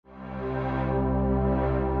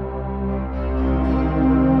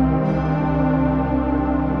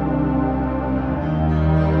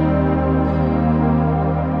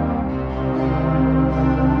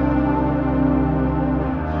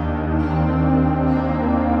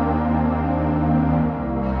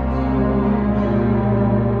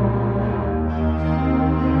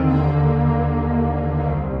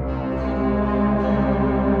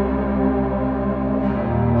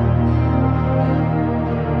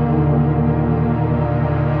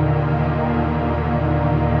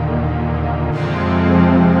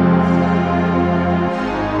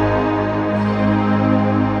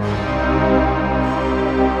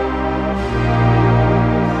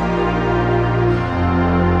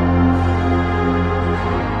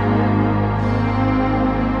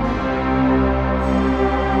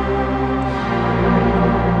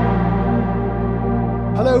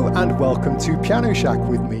welcome to Piano Shack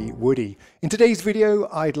with me, Woody. In today's video,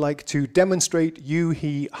 I'd like to demonstrate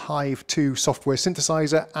U-HE HIVE 2 software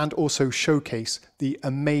synthesizer and also showcase the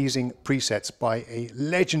amazing presets by a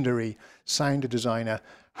legendary sound designer,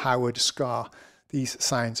 Howard Scarr. These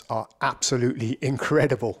sounds are absolutely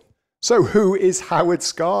incredible. So who is Howard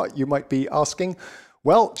Scarr, you might be asking?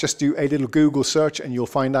 Well, just do a little Google search and you'll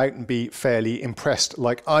find out and be fairly impressed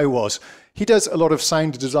like I was. He does a lot of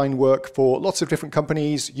sound design work for lots of different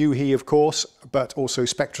companies, U-HE of course, but also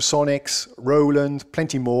Spectrasonics, Roland,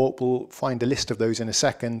 plenty more. We'll find a list of those in a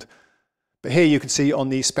second. But here you can see on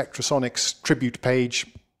the Spectrasonics tribute page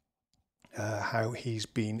how he's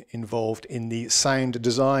been involved in the sound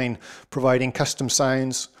design, providing custom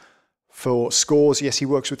sounds for scores. Yes, he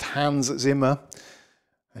works with Hans Zimmer.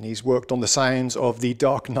 And he's worked on the sounds of The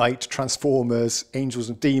Dark Knight, Transformers, Angels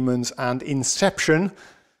and Demons, and Inception.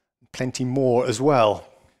 Plenty more as well.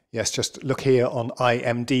 Yes, just look here on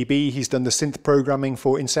IMDb. He's done the synth programming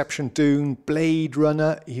for Inception, Dune, Blade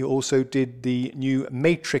Runner. He also did the new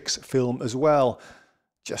Matrix film as well.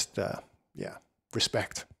 Just, yeah,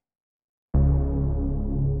 respect.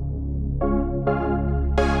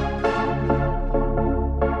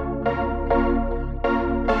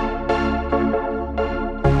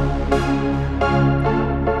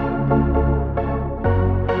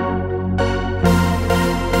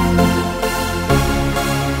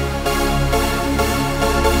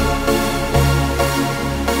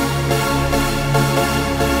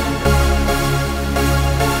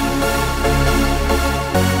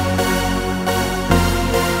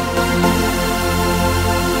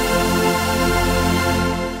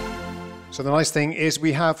 So the nice thing is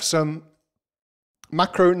we have some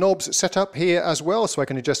macro knobs set up here as well, so I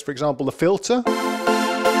can adjust, for example, the filter,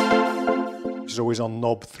 which is always on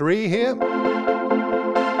knob 3 here,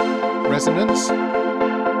 resonance,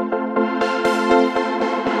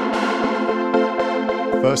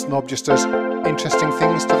 first knob just does interesting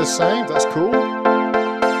things to the sound, that's cool,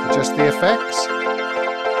 adjust the effects,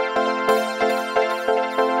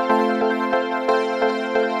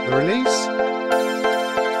 the release.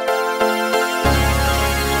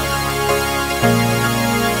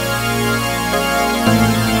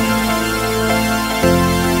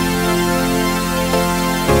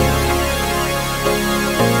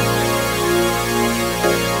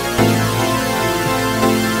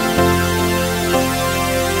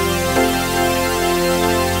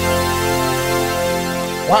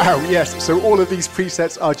 Wow, yes, so all of these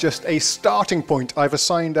presets are just a starting point. I've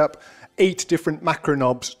assigned up 8 different macro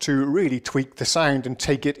knobs to really tweak the sound and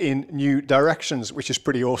take it in new directions, which is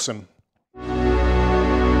pretty awesome.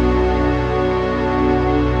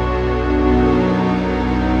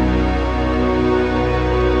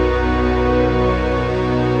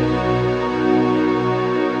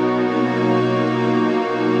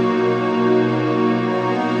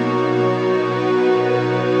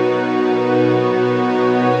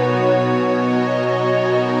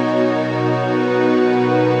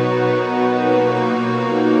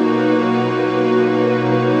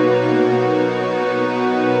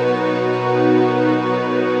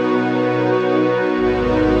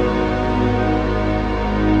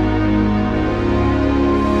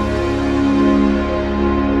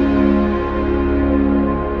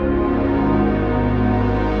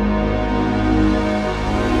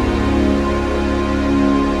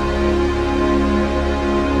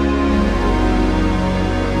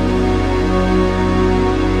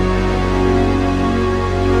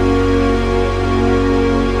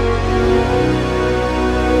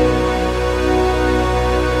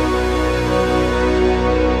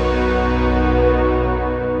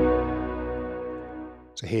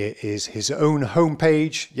 So here is his own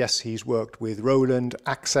homepage. Yes, he's worked with Roland,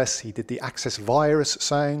 Access. He did the Access Virus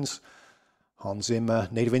sounds, Hans Zimmer,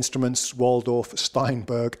 Native Instruments, Waldorf,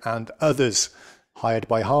 Steinberg, and others. Hired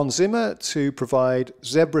by Hans Zimmer to provide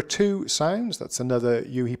Zebra 2 sounds. That's another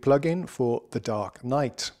U-HE plugin for The Dark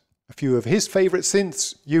Knight. A few of his favorite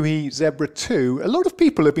synths, U-HE Zebra 2. A lot of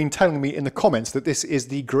people have been telling me in the comments that this is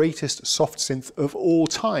the greatest soft synth of all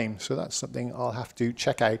time. So that's something I'll have to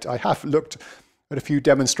check out. I have looked at a few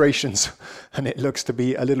demonstrations and it looks to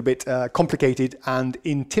be a little bit complicated and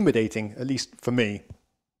intimidating, at least for me.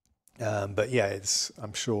 But yeah,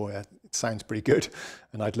 I'm sure it sounds pretty good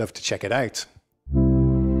and I'd love to check it out.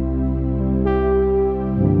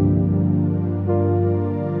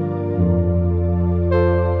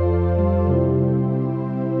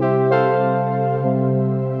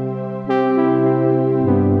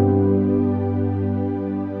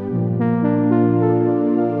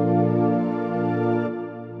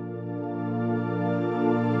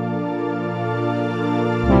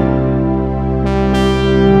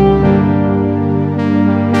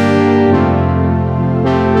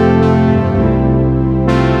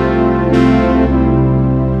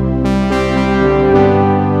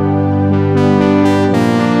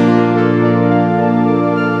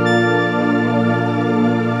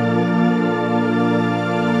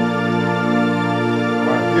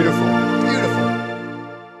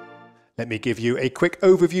 Let me give you a quick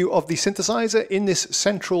overview of the synthesizer. In this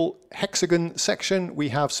central hexagon section, we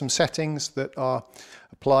have some settings that are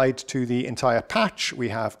applied to the entire patch. We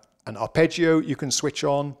have an arpeggio you can switch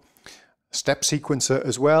on, step sequencer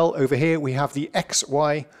as well. Over here we have the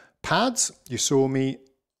XY pads. You saw me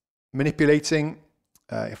manipulating,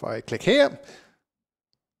 if I click here,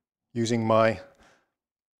 using my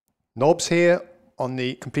knobs here on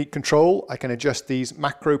the complete control, I can adjust these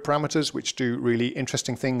macro parameters which do really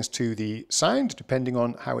interesting things to the sound depending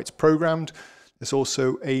on how it's programmed. There's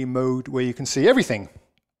also a mode where you can see everything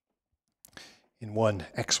in one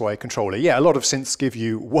XY controller. Yeah, a lot of synths give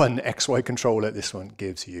you one XY controller. This one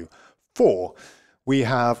gives you 4. We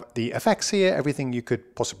have the effects here, everything you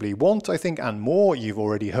could possibly want, I think, and more. You've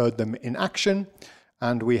already heard them in action.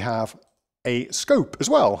 And we have a scope as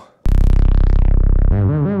well.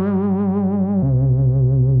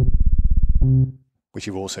 Which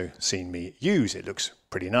you've also seen me use. It looks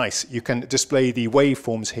pretty nice. You can display the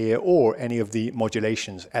waveforms here or any of the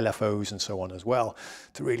modulations, LFOs and so on as well,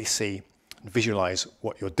 to really see and visualize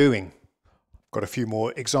what you're doing. Got a few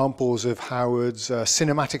more examples of Howard's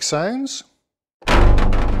cinematic sounds.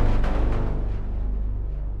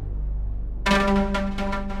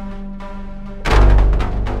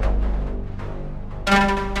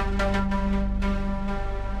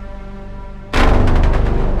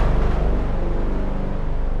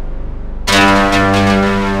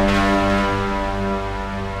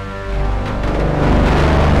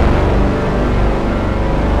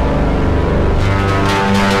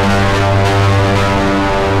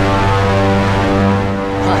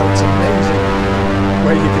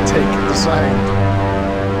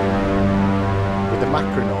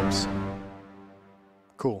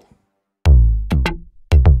 Cool.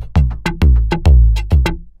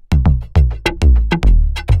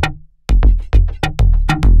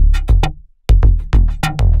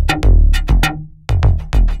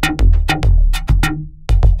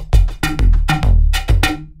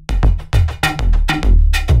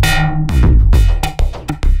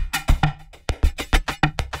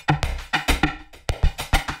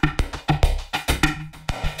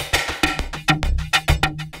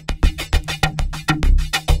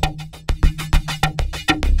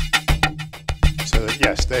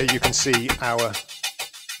 Yes, there you can see our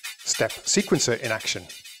step sequencer in action.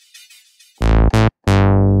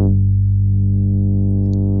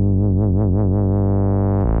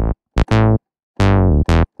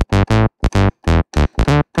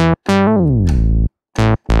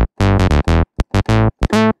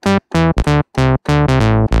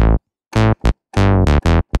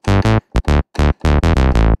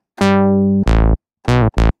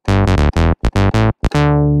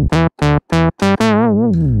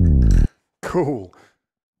 Cool.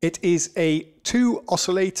 It is a 2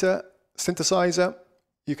 oscillator synthesizer.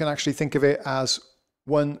 You can actually think of it as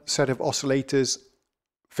one set of oscillators,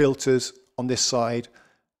 filters on this side,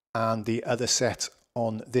 and the other set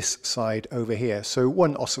on this side over here. So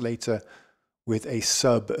one oscillator with a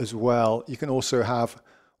sub as well. You can also have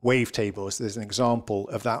wavetables. There's an example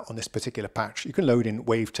of that on this particular patch. You can load in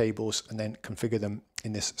wavetables and then configure them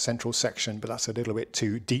in this central section, but that's a little bit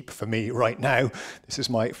too deep for me right now. This is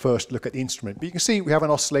my first look at the instrument. But you can see we have an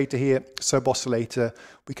oscillator here, sub-oscillator.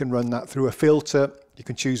 We can run that through a filter. You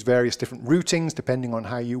can choose various different routings depending on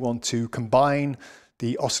how you want to combine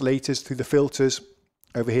the oscillators through the filters.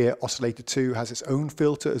 Over here, oscillator 2 has its own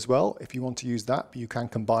filter as well, if you want to use that. But you can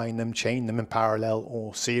combine them, chain them in parallel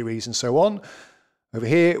or series and so on. Over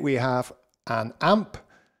here, we have an amp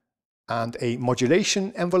and a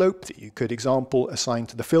modulation envelope that you could, example, assign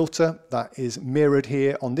to the filter. That is mirrored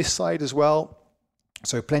here on this side as well.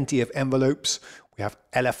 So plenty of envelopes. We have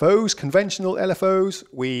LFOs, conventional LFOs.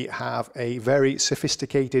 We have a very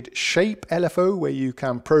sophisticated shape LFO where you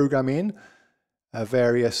can program in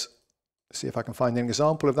various, see if I can find an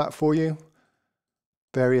example of that for you.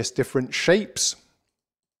 Various different shapes.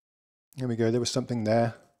 Here we go, there was something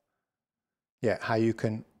there. Yeah, how you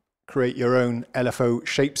can create your own LFO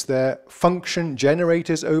shapes there. Function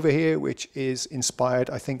generators over here, which is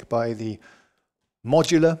inspired, I think, by the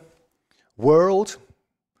modular world.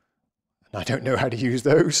 And I don't know how to use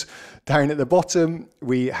those. Down at the bottom,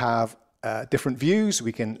 we have different views.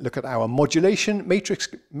 We can look at our modulation matrix.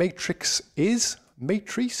 Matrix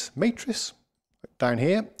down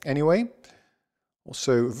here, anyway.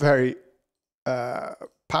 Also very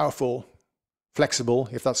powerful, flexible,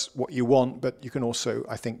 if that's what you want, but you can also,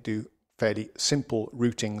 I think, do fairly simple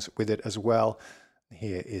routings with it as well.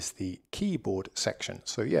 Here is the keyboard section.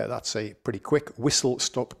 So yeah, that's a pretty quick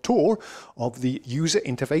whistle-stop tour of the user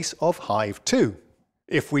interface of Hive 2.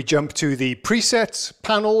 If we jump to the presets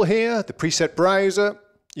panel here, the preset browser,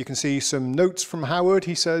 you can see some notes from Howard.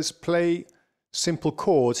 He says, play simple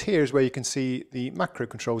chords. Here's where you can see the macro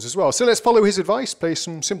controls as well. So let's follow his advice, play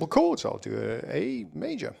some simple chords. I'll do a A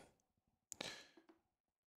major.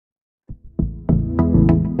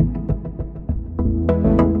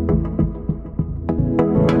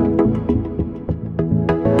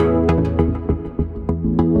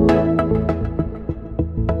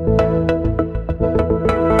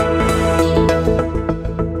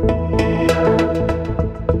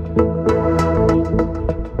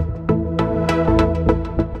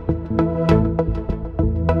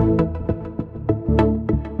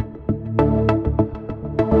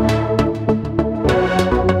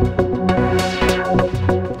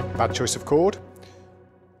 Bad choice of chord.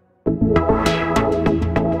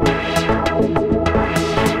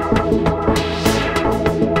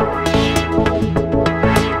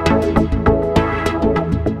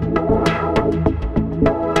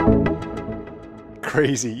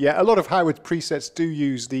 Crazy. Yeah, a lot of Howard's presets do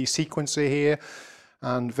use the sequencer here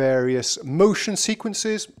and various motion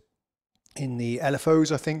sequences in the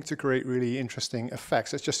LFOs, I think, to create really interesting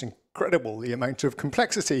effects. It's just incredible the amount of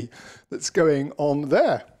complexity that's going on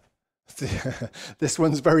there. This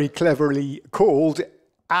one's very cleverly called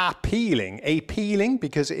appealing. Appealing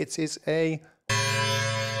because it is a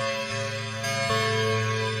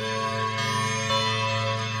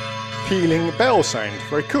pealing bell sound.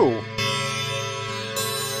 Very cool.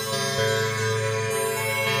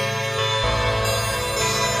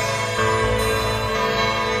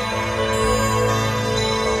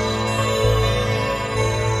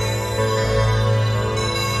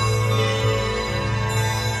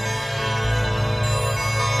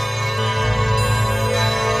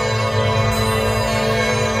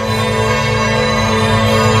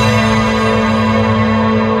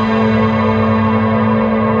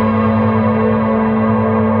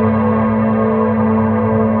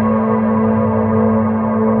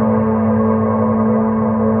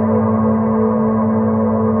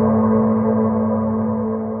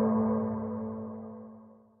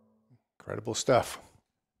 Incredible stuff.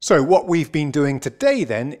 So what we've been doing today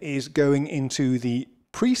then is going into the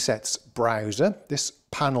presets browser, this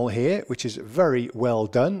panel here, which is very well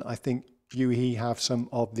done. I think U-HE have some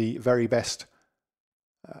of the very best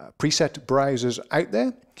preset browsers out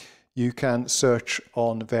there. You can search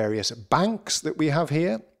on various banks that we have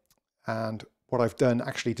here, and what I've done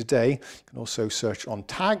actually today, you can also search on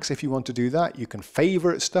tags if you want to do that. You can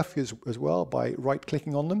favorite stuff as well by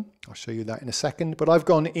right-clicking on them. I'll show you that in a second. But I've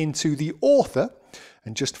gone into the author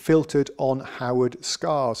and just filtered on Howard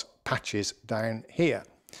Scarr's patches down here.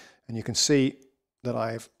 And you can see that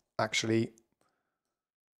I've actually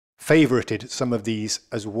favorited some of these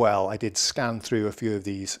as well. I did scan through a few of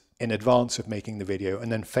these in advance of making the video and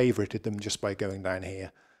then favorited them just by going down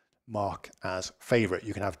here. Mark as favorite.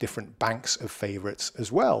 You can have different banks of favorites as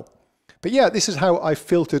well. But yeah, this is how I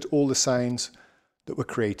filtered all the sounds that were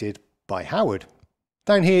created by Howard.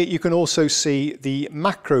 Down here you can also see the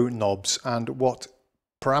macro knobs and what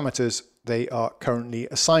parameters they are currently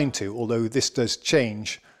assigned to, although this does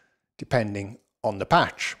change depending on the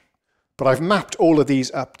patch. But I've mapped all of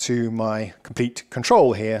these up to my complete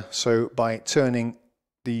control here, so by turning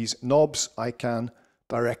these knobs I can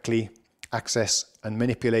directly access and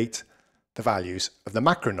manipulate the values of the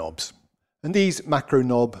macro knobs. And these macro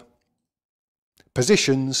knob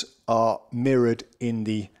positions are mirrored in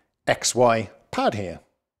the XY pad here.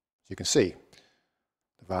 As you can see,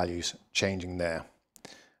 the values changing there.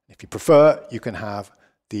 If you prefer, you can have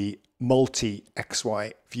the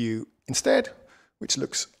multi-XY view instead, which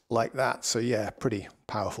looks like that. So yeah, pretty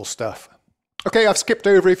powerful stuff. Okay, I've skipped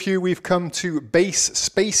over a few. We've come to bass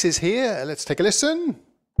spaces here. Let's take a listen.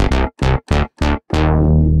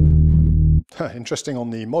 Interesting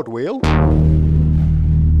on the mod wheel.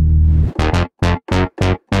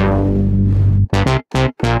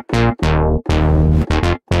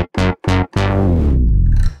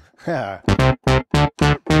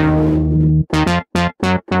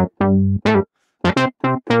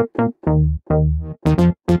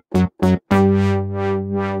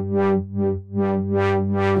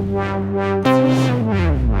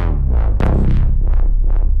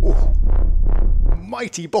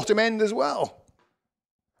 Mighty bottom end as well.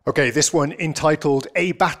 Okay, this one entitled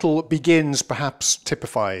A Battle Begins perhaps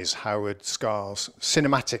typifies Howard Scarr's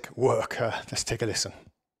cinematic work. Let's take a listen.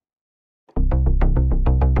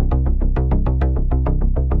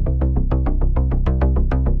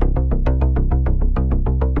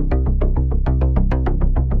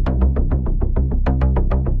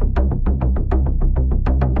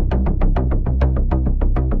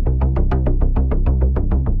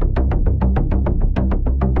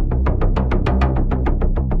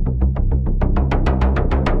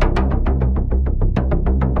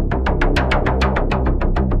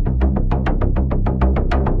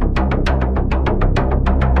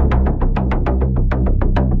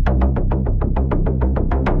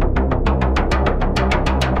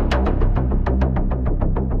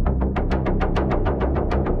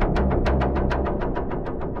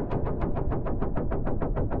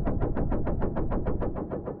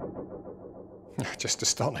 Just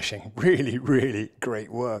astonishing. Really, really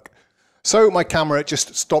great work. So my camera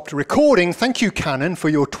just stopped recording. Thank you, Canon, for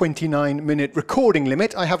your 29-minute recording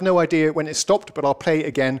limit. I have no idea when it stopped, but I'll play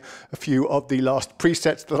again a few of the last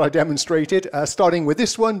presets that I demonstrated, starting with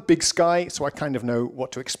this one, Big Sky, so I kind of know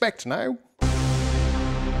what to expect now.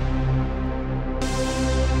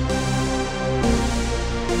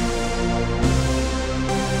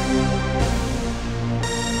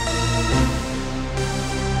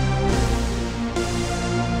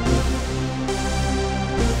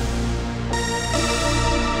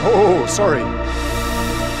 Oh, sorry.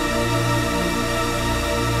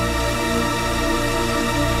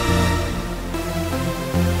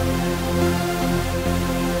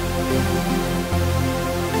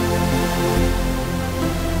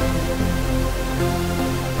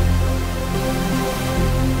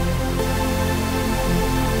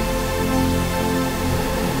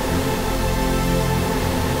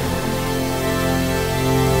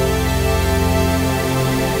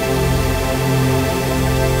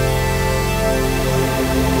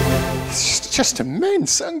 Just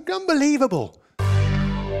immense, unbelievable.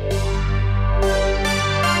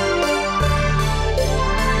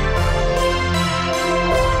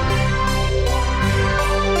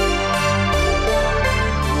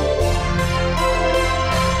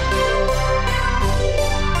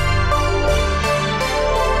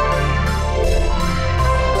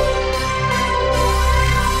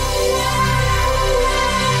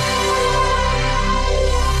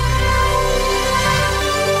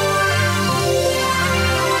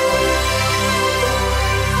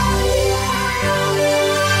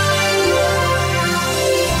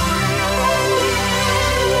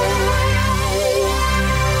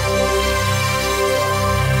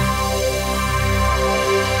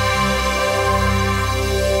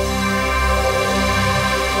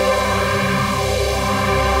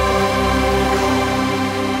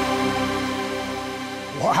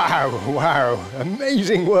 Wow,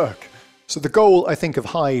 amazing work. So the goal, I think, of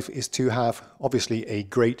Hive is to have, obviously, a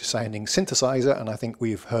great sounding synthesizer, and I think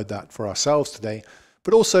we've heard that for ourselves today,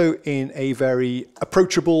 but also in a very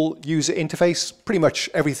approachable user interface. Pretty much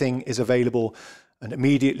everything is available and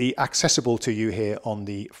immediately accessible to you here on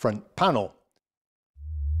the front panel.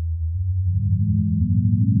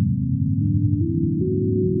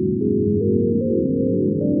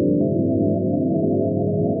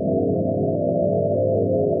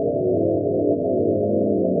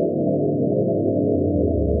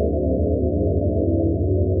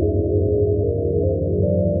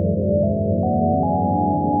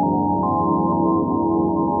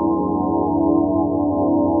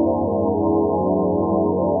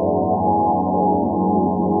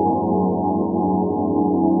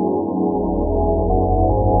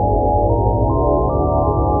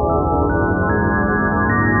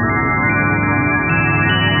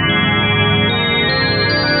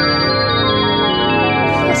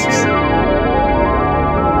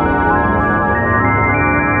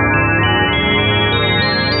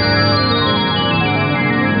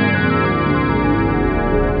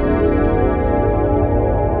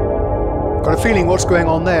 Got a feeling what's going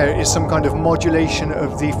on there is some kind of modulation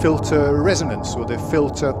of the filter resonance, or the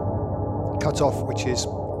filter cutoff, which is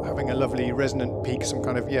having a lovely resonant peak, some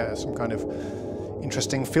kind of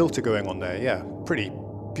interesting filter going on there. Yeah, pretty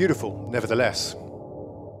beautiful, nevertheless.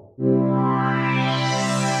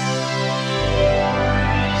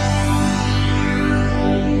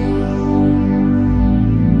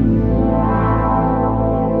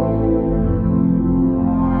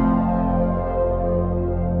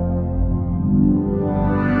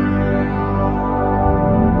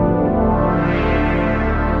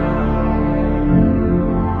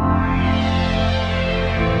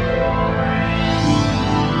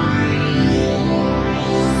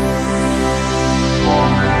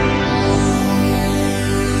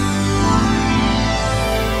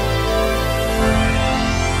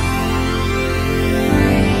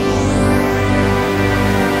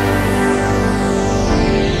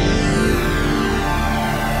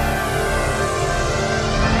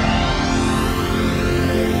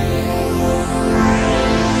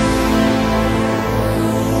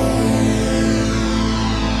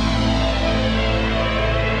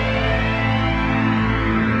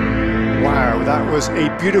 That was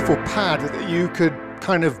a beautiful pad that you could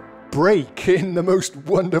kind of break in the most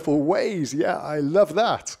wonderful ways. Yeah, I love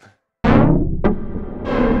that.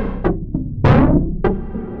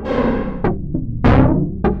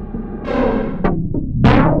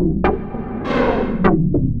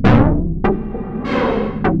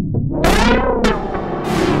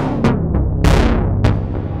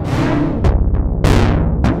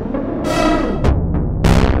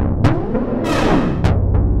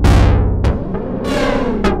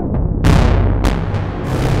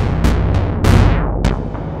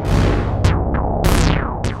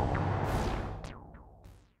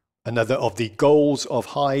 Another of the goals of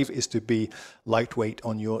Hive is to be lightweight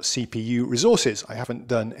on your CPU resources. I haven't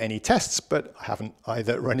done any tests, but I haven't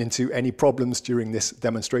either run into any problems during this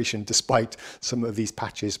demonstration, despite some of these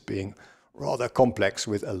patches being rather complex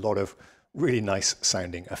with a lot of really nice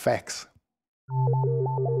sounding effects.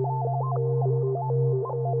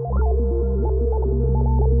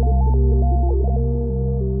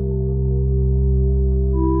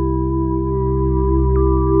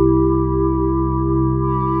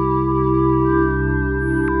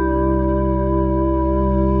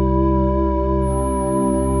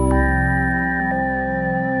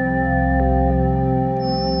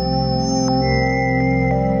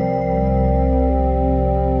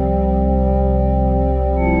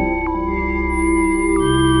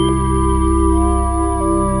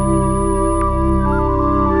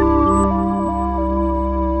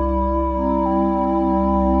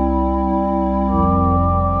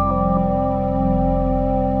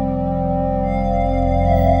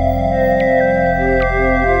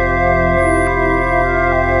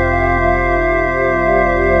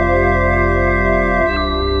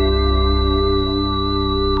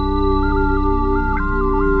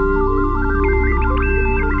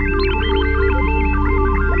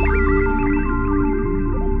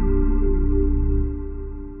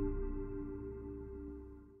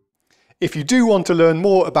 If you do want to learn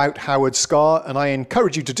more about Howard Scarr, and I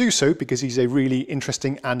encourage you to do so because he's a really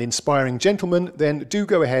interesting and inspiring gentleman, then do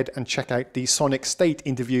go ahead and check out the Sonic State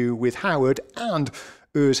interview with Howard and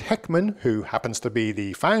Urs Heckmann, who happens to be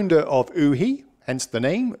the founder of U-HE, hence the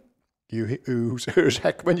name. Urs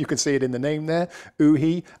Heckmann, you can see it in the name there,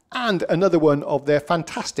 U-HE, and another one of their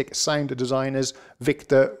fantastic sound designers,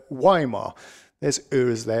 Viktor Weimer. There's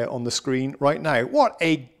Urs there on the screen right now.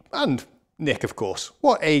 And Nick, of course,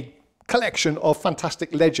 what a collection of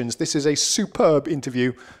fantastic legends. This is a superb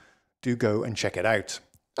interview. Do go and check it out.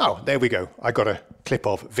 Oh, there we go. I got a clip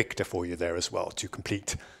of Victor for you there as well to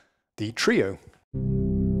complete the trio.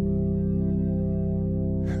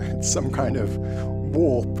 It's some kind of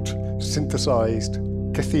warped, synthesized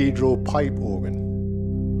cathedral pipe organ.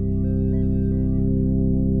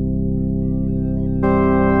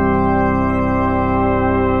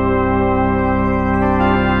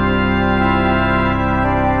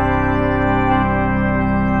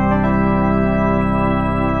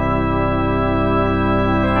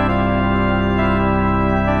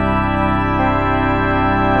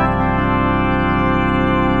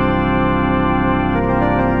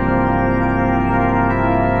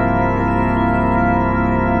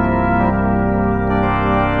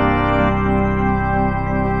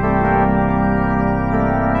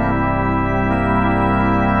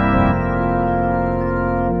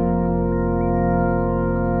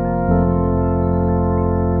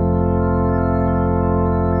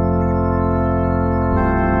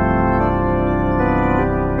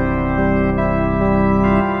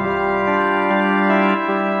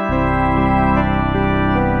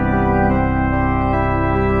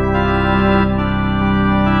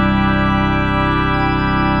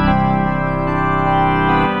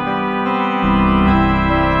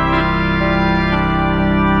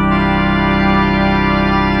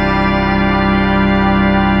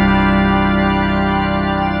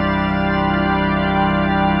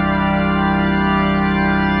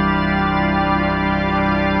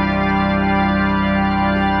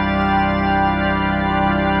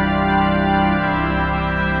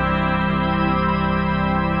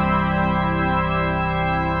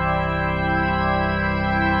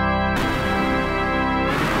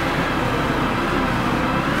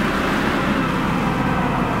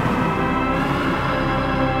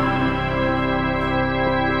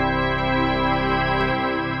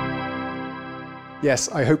 Yes,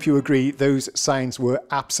 I hope you agree. Those sounds were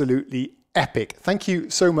absolutely epic. Thank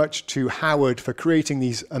you so much to Howard for creating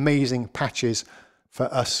these amazing patches for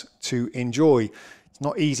us to enjoy. It's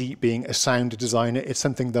not easy being a sound designer. It's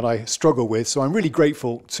something that I struggle with. So I'm really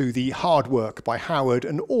grateful to the hard work by Howard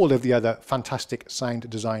and all of the other fantastic sound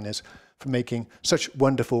designers for making such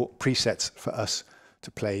wonderful presets for us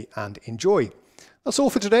to play and enjoy. That's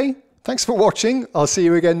all for today. Thanks for watching. I'll see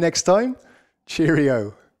you again next time.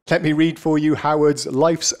 Cheerio. Let me read for you Howard's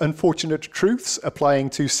Life's Unfortunate Truths applying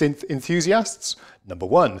to synth enthusiasts. Number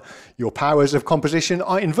 1, your powers of composition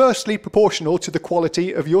are inversely proportional to the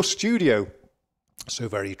quality of your studio. So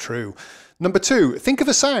very true. Number 2, think of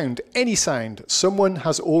a sound, any sound. Someone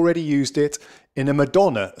has already used it in a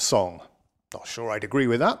Madonna song. Not sure I'd agree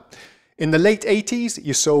with that. In the late 80s,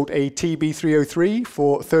 you sold a TB303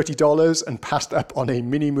 for $30 and passed up on a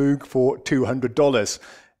Mini Moog for $200.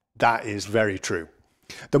 That is very true.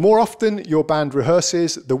 The more often your band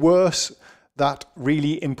rehearses, the worse that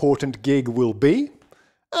really important gig will be.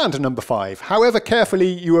 And number 5, however carefully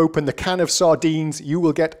you open the can of sardines, you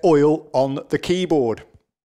will get oil on the keyboard.